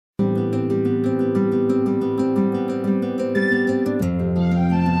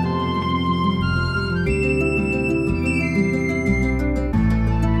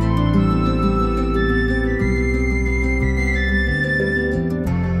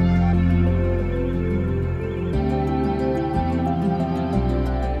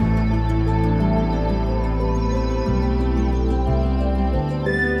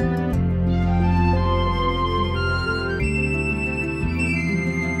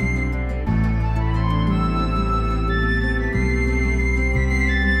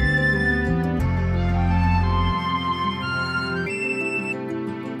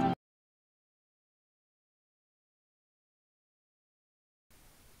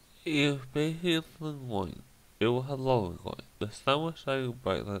It was basically morning. It was a lovely morning. The sun was shining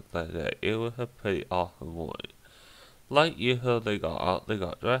brightly that day. It was a pretty awesome morning. Like usual, they got out, they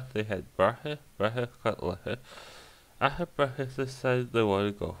got dressed, they had breakfast, got liquor. After breakfast, they decided they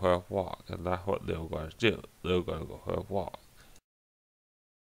wanted to go for a walk, and that's what they were going to do. They were going to go for a walk.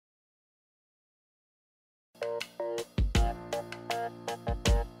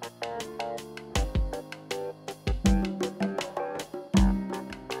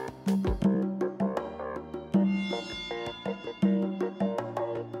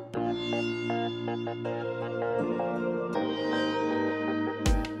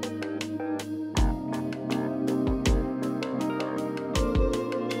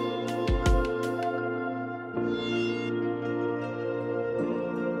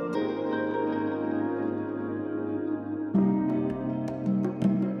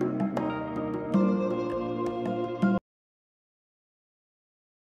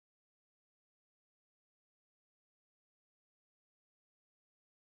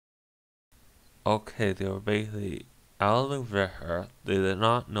 Okay, they were basically out of the river. They did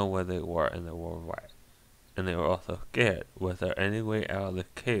not know where they were, and they were wet. And they were also scared. Was there any way out of the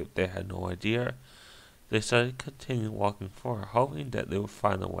cave? They had no idea. They started continuing walking forward, hoping that they would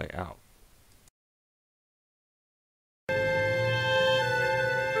find a way out.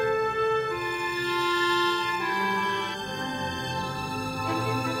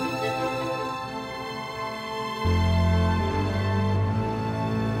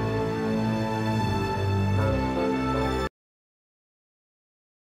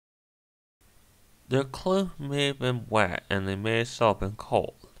 Their clothes may have been wet, and they may have still been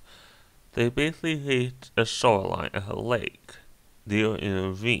cold. They basically reached a shoreline of a lake. They were in a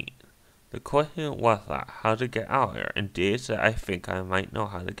ravine. The question was that how to get out here, and Dave said, I think I might know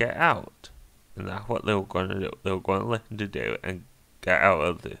how to get out. And that's what they were going to do. They were going to listen to David and get out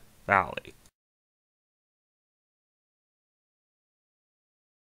of the valley.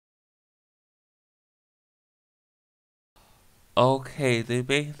 Okay, they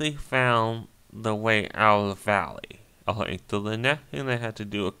basically found the way out of the valley. Okay, so the next thing they had to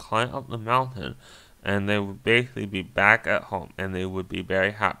do was climb up the mountain, and they would basically be back at home, and they would be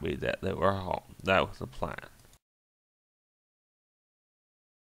very happy that they were home. That was the plan.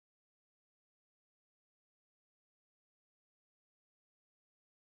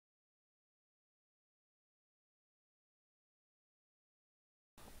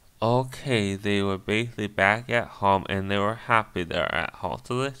 Okay, they were basically back at home, and they were happy they're at home.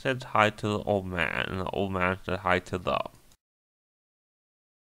 So they said hi to the old man, and the old man said hi to them.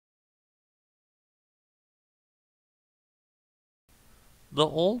 The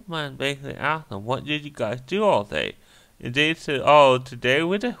old man basically asked them, what did you guys do all day? And they said, oh, today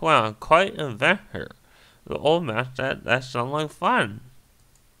we just went on quite an adventure. The old man said, that sounds like fun.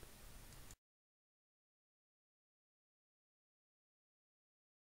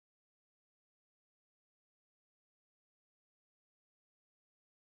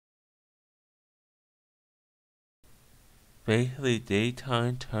 Basically,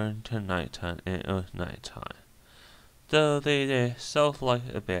 daytime turned to nighttime, and it was nighttime. So they just self-like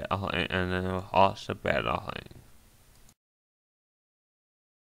a bit, and then was off to bed,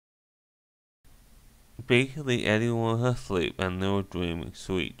 Basically, everyone was asleep, and they were dreaming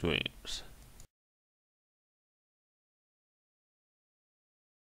sweet dreams.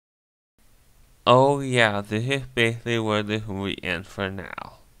 Oh yeah, this is basically where this movie ends for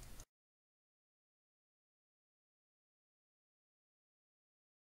now.